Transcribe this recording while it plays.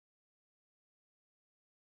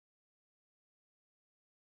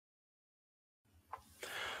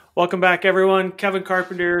Welcome back, everyone. Kevin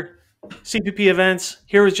Carpenter, CPP Events,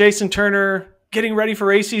 here with Jason Turner, getting ready for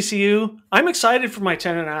ACCU. I'm excited for my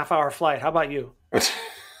 10.5 hour flight. How about you?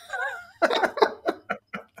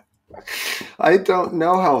 I don't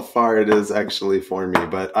know how far it is actually for me,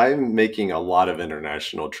 but I'm making a lot of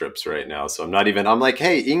international trips right now. So I'm like,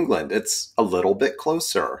 hey, England, it's a little bit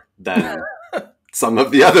closer than some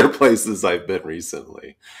of the other places I've been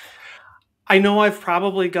recently. I know I've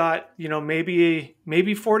probably got,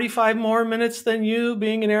 maybe 45 more minutes than you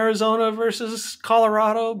being in Arizona versus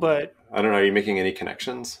Colorado, but I don't know. Are you making any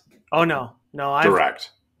connections? oh no,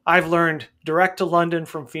 Direct. I've learned direct to London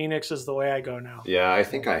from Phoenix is the way I go now. Yeah, I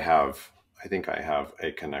think I have. I think I have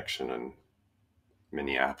a connection in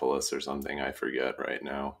Minneapolis or something. I forget right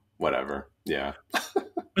now. Whatever. Yeah.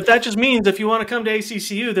 But that just means if you want to come to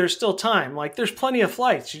ACCU, there's still time. Like there's plenty of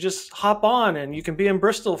flights. You just hop on and you can be in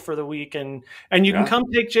Bristol for the week and you can come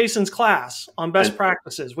take Jason's class on best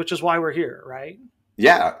practices, which is why we're here, right?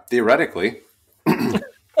 Yeah, theoretically.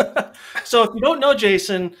 So if you don't know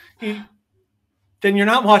Jason, then you're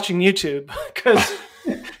not watching YouTube because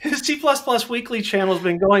his C++ Weekly channel has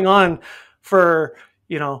been going on for,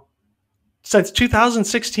 since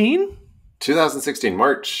 2016? 2016,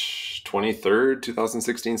 March 23rd,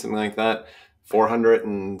 2016, something like that.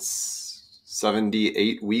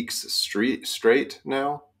 478 weeks straight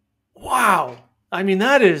now. Wow. I mean,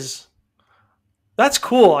 that's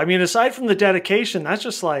cool. I mean, aside from the dedication, that's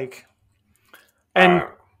just like, and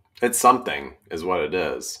it's something is what it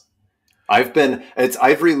is. I've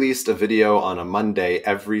released a video on a Monday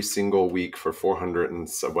every single week for 400 and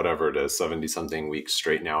whatever it is, 70 something weeks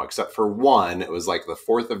straight now, except for one. It was like the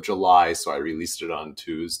 4th of July. So I released it on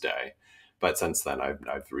Tuesday, but since then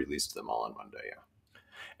I've released them all on Monday. Yeah.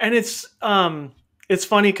 And it's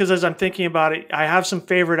funny because as I'm thinking about it, I have some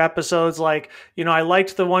favorite episodes. Like, I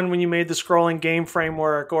liked the one when you made the scrolling game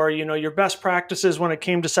framework or, your best practices when it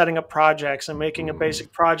came to setting up projects and making a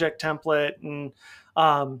basic project template. And,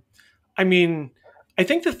 I mean, I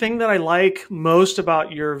think the thing that I like most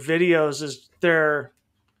about your videos is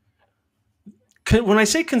when I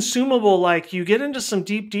say consumable, like you get into some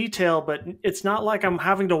deep detail, but it's not like I'm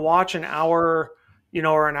having to watch an hour,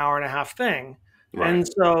 or an hour and a half thing. Right. And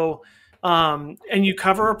so, and you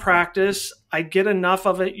cover a practice, I get enough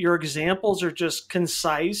of it. Your examples are just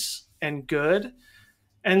concise and good.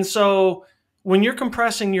 And so when you're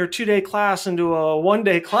compressing your 2-day class into a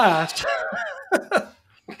 1-day class,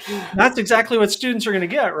 that's exactly what students are going to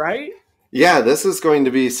get, right? Yeah, this is going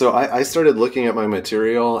to be, so I started looking at my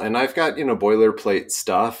material and I've got, boilerplate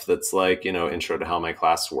stuff that's like, intro to how my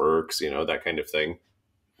class works, that kind of thing,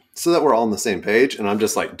 so that we're all on the same page. And I'm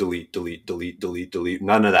just like, delete.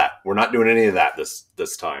 None of that. We're not doing any of that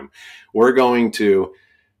this time. We're going to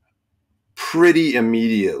pretty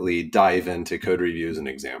immediately dive into code reviews and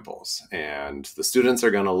examples. And the students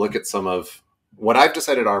are going to look at some of what I've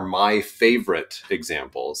decided are my favorite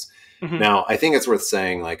examples. Mm-hmm. Now, I think it's worth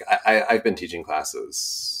saying, like, I've been teaching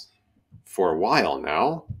classes for a while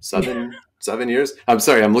now, seven years. I'm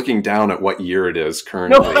sorry, I'm looking down at what year it is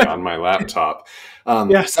currently on my laptop.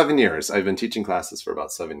 7 years. I've been teaching classes for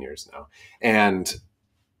about 7 years now. And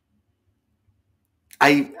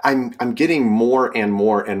I'm getting more and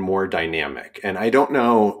more and more dynamic. And I don't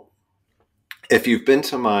know if you've been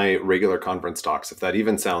to my regular conference talks, if that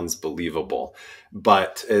even sounds believable,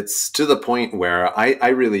 but it's to the point where I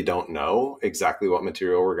really don't know exactly what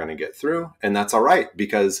material we're going to get through. And that's all right,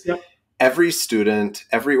 because every student,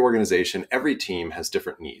 every organization, every team has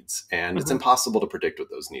different needs, and it's impossible to predict what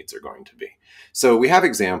those needs are going to be. So we have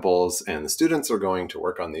examples, and the students are going to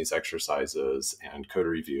work on these exercises and code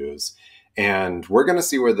reviews, and we're going to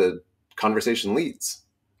see where the conversation leads.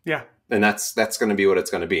 Yeah. And that's going to be what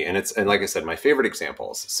it's going to be. And like I said, my favorite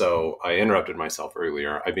examples. So I interrupted myself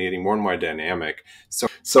earlier. I've been getting more and more dynamic.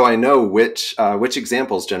 So I know which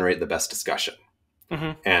examples generate the best discussion.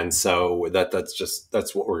 Mm-hmm. And so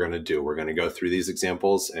that's what we're going to do. We're going to go through these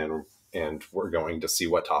examples and we're going to see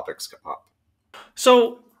what topics come up.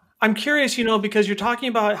 So I'm curious, because you're talking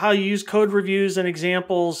about how you use code reviews and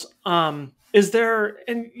examples.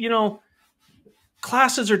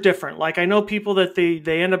 Classes are different. Like I know people that they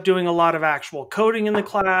end up doing a lot of actual coding in the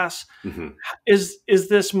class. Mm-hmm. Is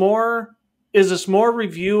this more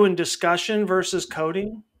review and discussion versus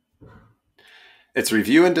coding? It's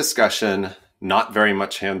review and discussion, not very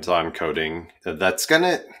much hands-on coding. It's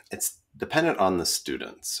dependent on the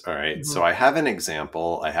students. All right. Mm-hmm. So I have an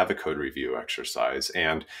example. I have a code review exercise,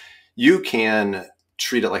 and you can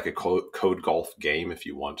treat it like a code golf game if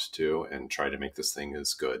you want to, and try to make this thing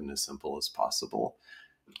as good and as simple as possible.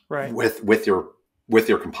 Right. With your with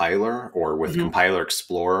your compiler or with Mm-hmm. Compiler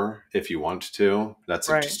Explorer, if you want to. That's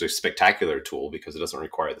Right. just a spectacular tool because it doesn't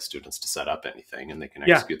require the students to set up anything and they can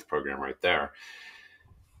Yeah. execute the program right there.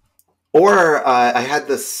 Or I had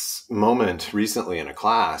this moment recently in a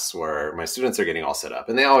class where my students are getting all set up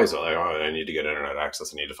and they always are like, oh, I need to get internet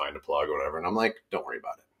access. I need to find a plug or whatever. And I'm like, don't worry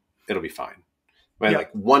about it. It'll be fine. Right? Yeah.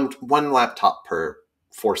 Like one laptop per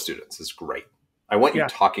 4 students is great. I want you Yeah.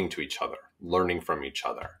 talking to each other, learning from each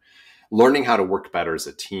other, learning how to work better as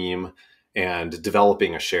a team, and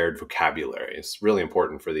developing a shared vocabulary is really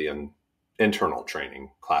important for the internal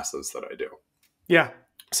training classes that I do. Yeah.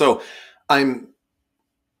 So I'm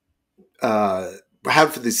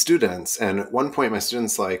have for these students, and at one point my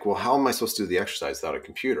student's like, well, how am I supposed to do the exercise without a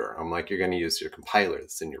computer? I'm like, you're going to use your compiler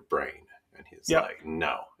that's in your brain. And he's like,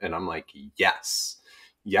 no. And I'm like, yes,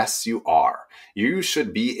 you are. You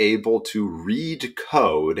should be able to read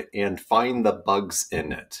code and find the bugs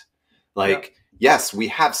in it. Like, yes, we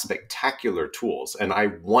have spectacular tools, and I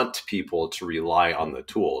want people to rely on the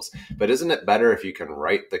tools. But isn't it better if you can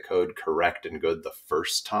write the code correct and good the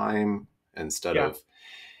first time instead of...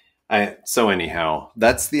 So anyhow,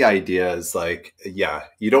 that's the idea, is like, yeah,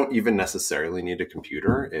 you don't even necessarily need a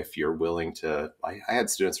computer if you're willing to. I had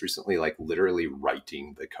students recently like literally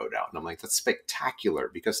writing the code out. And I'm like, that's spectacular,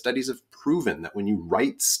 because studies have proven that when you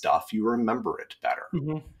write stuff, you remember it better.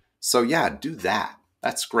 Mm-hmm. So yeah, do that.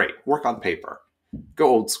 That's great. Work on paper. Go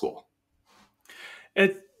old school.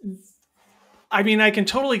 I mean, I can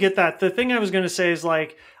totally get that. The thing I was going to say is,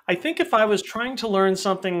 like, I think if I was trying to learn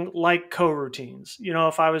something like coroutines,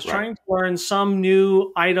 if I was trying to learn some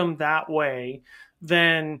new item that way,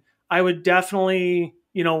 then I would definitely,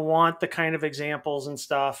 want the kind of examples and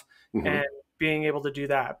stuff and being able to do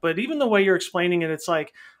that. But even the way you're explaining it, it's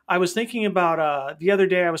like, I was thinking about the other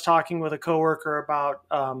day I was talking with a coworker about,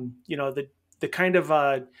 the kind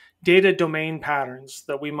of data domain patterns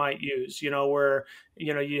that we might use, where,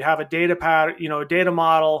 you have a data pattern, a data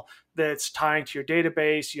model that's tying to your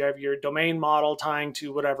database. You have your domain model tying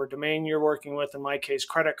to whatever domain you're working with, in my case,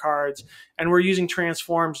 credit cards, and we're using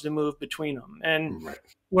transforms to move between them. And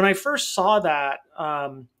when I first saw that,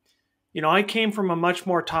 I came from a much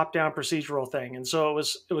more top-down procedural thing. And so it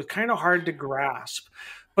was kind of hard to grasp,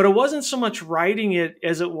 but it wasn't so much writing it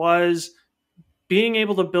as it was being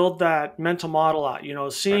able to build that mental model out,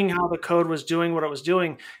 seeing how the code was doing what it was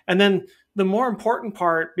doing. And then the more important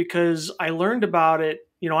part, because I learned about it,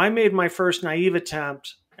 I made my first naive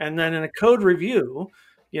attempt. And then in a code review,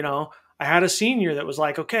 I had a senior that was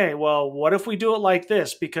like, okay, well, what if we do it like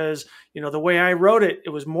this? Because, the way I wrote it, it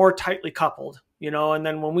was more tightly coupled, and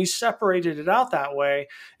then when we separated it out that way.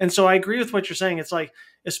 And so I agree with what you're saying. It's like,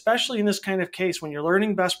 especially in this kind of case, when you're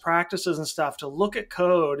learning best practices and stuff, to look at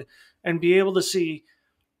code and be able to see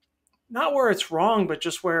not where it's wrong, but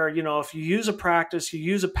just where, if you use a practice, you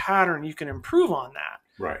use a pattern, you can improve on that.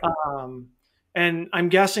 Right. And I'm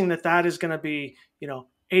guessing that is going to be,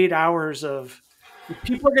 8 hours of,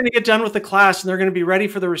 people are going to get done with the class and they're going to be ready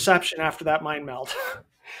for the reception after that mind meld.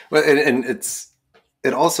 Well, and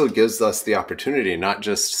it also gives us the opportunity not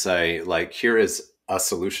just say, like, here is a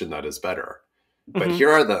solution that is better, but here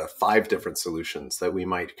are the 5 different solutions that we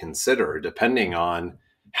might consider depending on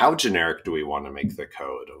how generic do we want to make the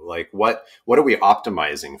code? Like, what are we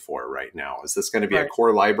optimizing for right now? Is this going to be a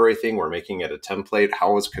core library thing? We're making it a template.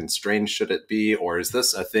 How constrained should it be? Or is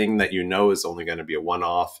this a thing that is only going to be a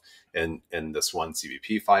one-off in this one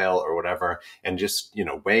CVP file or whatever? And just,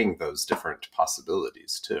 weighing those different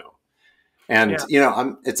possibilities too. And,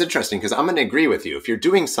 it's interesting because I'm going to agree with you. If you're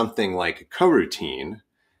doing something like a coroutine,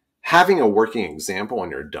 having a working example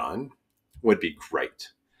when you're done would be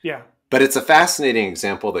great. Yeah. But it's a fascinating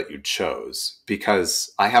example that you chose,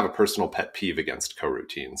 because I have a personal pet peeve against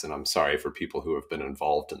coroutines, and I'm sorry for people who have been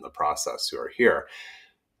involved in the process who are here,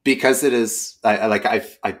 because it is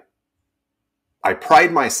I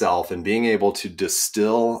pride myself in being able to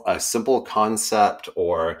distill a simple concept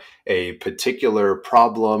or a particular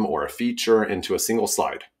problem or a feature into a single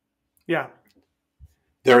slide. Yeah.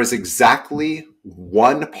 There is exactly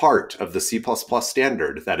one part of the C++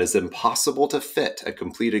 standard that is impossible to fit a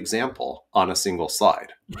complete example on a single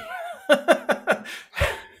slide. And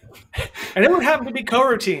it would happen to be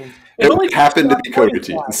coroutines. It would happen to be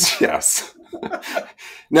coroutines, yes.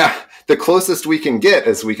 Now, the closest we can get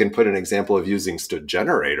is we can put an example of using std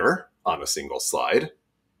generator on a single slide.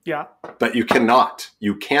 Yeah. But you cannot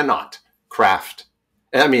craft.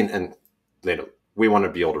 I mean, and we want to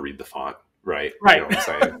be able to read the font. Right. Right. You know what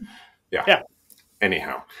I'm saying? Yeah. Yeah.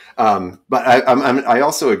 Anyhow, but I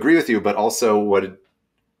also agree with you, but also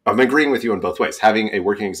I'm agreeing with you in both ways. Having a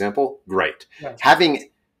working example, great. Yes. Having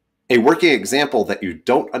a working example that you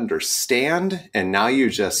don't understand and now you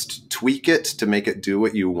just tweak it to make it do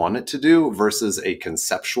what you want it to do versus a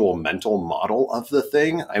conceptual mental model of the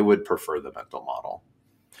thing, I would prefer the mental model.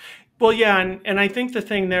 Well, yeah, and I think the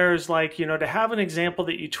thing there is like, to have an example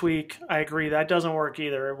that you tweak, I agree, that doesn't work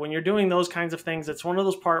either. When you're doing those kinds of things, it's one of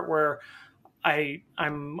those part where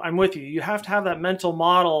I'm with you. You have to have that mental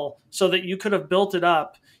model so that you could have built it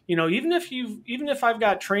up. Even if I've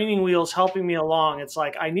got training wheels helping me along, it's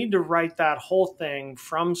like I need to write that whole thing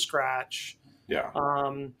from scratch. Yeah.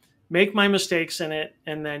 Make my mistakes in it,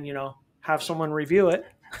 and then have someone review it.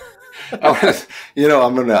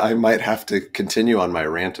 I might have to continue on my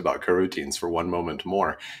rant about coroutines for one moment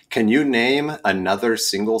more. Can you name another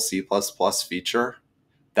single C++ feature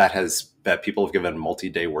that people have given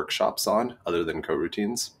multi-day workshops on other than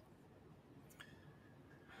coroutines?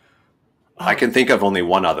 I can think of only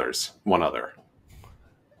one other.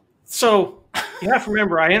 So you have to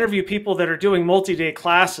remember, I interview people that are doing multi-day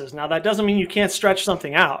classes. Now, that doesn't mean you can't stretch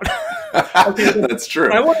something out. Okay, that's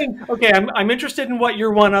true. I'm interested in what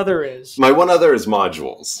your one other is. My one other is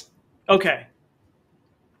modules. Okay.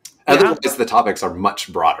 Otherwise, the topics are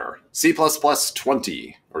much broader. C++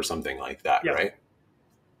 20 or something like that, right?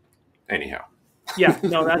 Anyhow. Yeah,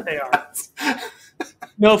 no, that they are.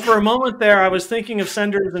 No, for a moment there, I was thinking of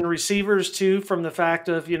senders and receivers too, from the fact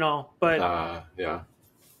of, but yeah.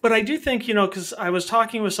 But I do think, because I was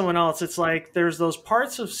talking with someone else, it's like there's those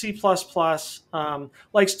parts of C++, like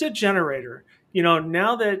std generator,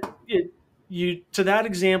 now that to that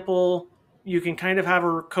example, you can kind of have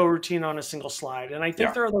a coroutine on a single slide. And I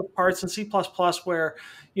think there are those parts in C++ where,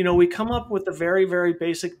 we come up with the very, very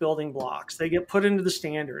basic building blocks. They get put into the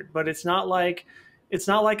standard, but it's not like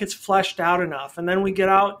it's fleshed out enough. And then we get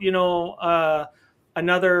out,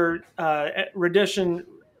 another rendition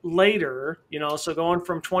later, so going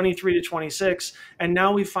from 23 to 26, and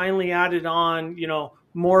now we finally added on,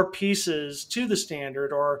 more pieces to the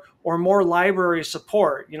standard or more library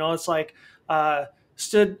support. It's like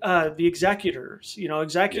the executors.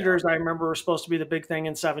 Executors, I remember, were supposed to be the big thing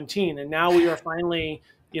in 17, and now we are finally,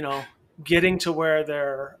 getting to where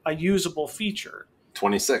they're a usable feature.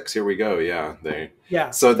 26, here we go. Yeah.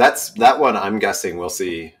 So that one, I'm guessing we'll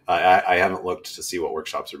see. I haven't looked to see what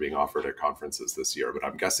workshops are being offered at conferences this year, but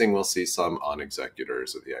I'm guessing we'll see some on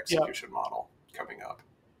executors of the execution model coming up.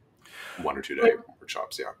 1 or 2 day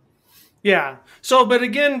workshops. Yeah. So, but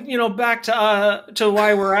again, back to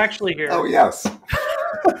why we're actually here. Oh, yes.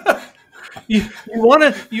 you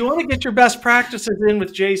want to get your best practices in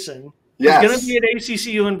with Jason. Yes. He's going to be at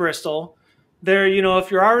ACCU in Bristol. There,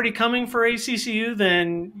 if you're already coming for ACCU,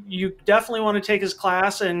 then you definitely want to take his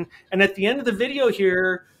class. And at the end of the video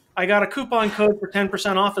here, I got a coupon code for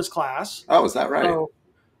 10% off his class. Oh, is that right? So,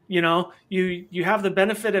 you have the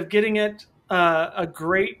benefit of getting it a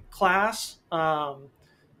great class,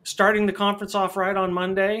 starting the conference off right on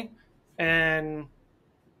Monday, and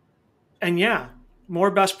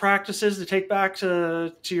more best practices to take back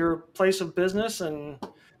to your place of business and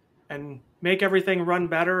make everything run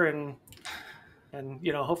better and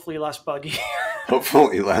hopefully less buggy.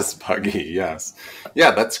 Hopefully less buggy, yes.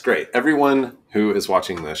 Yeah, that's great. Everyone who is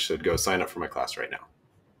watching this should go sign up for my class right now.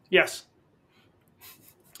 Yes.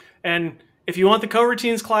 And if you want the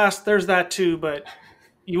coroutines class, there's that too, but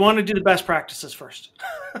you want to do the best practices first.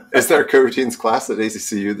 Is there a coroutines class at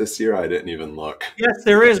ACCU this year? I didn't even look. Yes,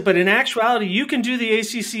 there is, but in actuality, you can do the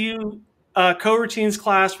ACCU coroutines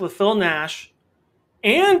class with Phil Nash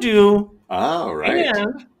and do... Oh, right.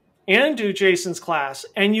 And do Jason's class,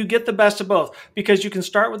 and you get the best of both, because you can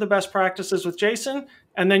start with the best practices with Jason,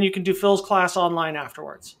 and then you can do Phil's class online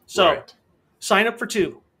afterwards. So sign up for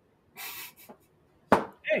 2.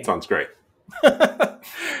 Hey. Sounds great.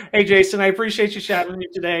 Hey, Jason, I appreciate you chatting with me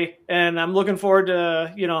today, and I'm looking forward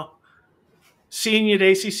to, seeing you at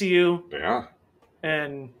ACCU. Yeah.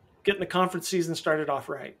 And getting the conference season started off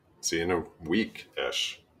right. See you in a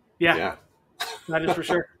week-ish. Yeah. That is for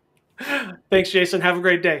sure. Thanks, Jason. Have a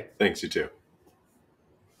great day. Thanks, you too.